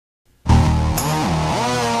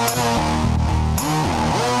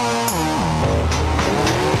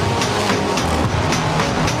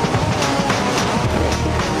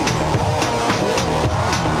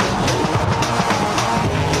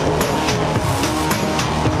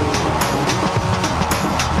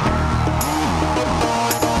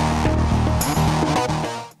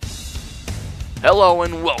Hello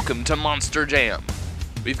and welcome to Monster Jam.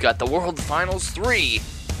 We've got the World Finals 3.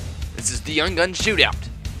 This is the Young Gun Shootout.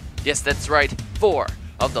 Yes, that's right, 4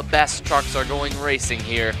 of the best trucks are going racing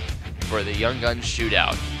here for the Young Gun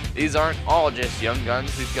Shootout. These aren't all just young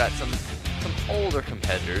guns, we've got some older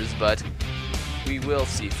competitors, but we will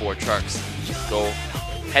see 4 trucks go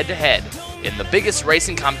head to head in the biggest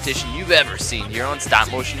racing competition you've ever seen here on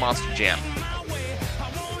StopMotion MonsterJam.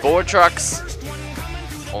 4 trucks,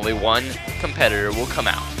 only 1 competitor will come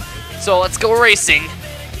out. So let's go racing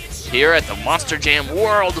here at the MonsterJam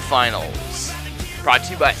World Finals. Brought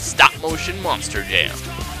to you by StopMotion MonsterJam.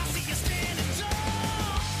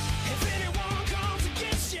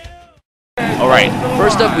 Alright,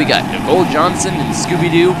 first up we got Nicole Johnson and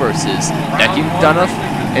Scooby-Doo versus Becky McDonough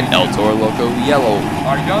and El Toro Loco Yellow.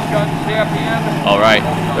 Our Young Gun champion. Alright,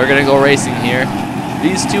 they're gonna go racing here.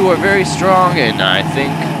 These two are very strong, and I think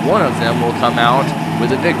one of them will come out with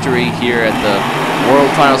a victory here at the World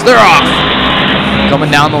Finals. They're off! Coming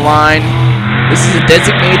down the line. This is a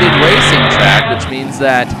designated racing track, which means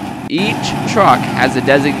that each truck has a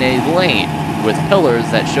designated lane with pillars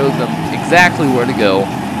that show them exactly where to go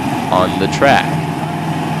on the track.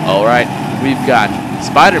 Alright, we've got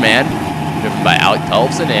Spider-Man, driven by Alec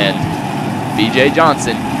Tollefson and BJ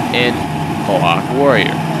Johnson in Mohawk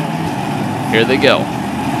Warrior. Here they go.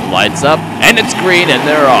 The lights up, and it's green, and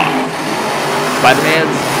they're off.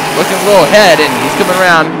 Spider-Man's looking a little ahead, and he's coming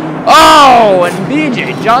around. Oh, and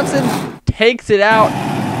BJ Johnson takes it out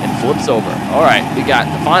and flips over. All right, we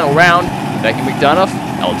got the final round. Becky McDonough,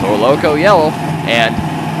 El Toro Loco Yellow, and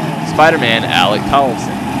Spider-Man Alec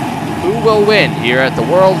Tollefson. Who will win here at the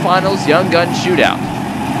World Finals Young Gun Shootout?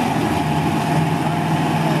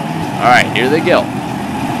 All right, here they go.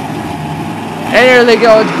 And here they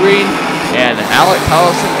go, it's green. And Alec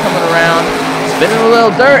Tollefson coming around, spinning a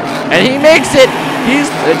little dirt, and he makes it. He's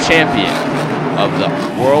the champion of the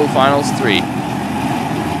World Finals 3.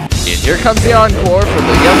 And here comes the encore for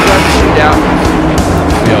the Young Gun Shootout.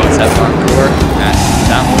 We always have an encore at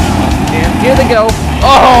StopMotion MonsterJam. Here they go.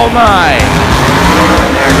 Oh my!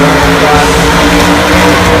 And there goes the cross.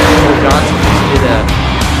 Johnson did a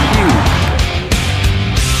huge.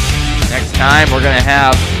 Next time we're gonna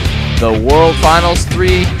have the World Finals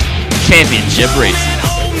 3 Championship Racing.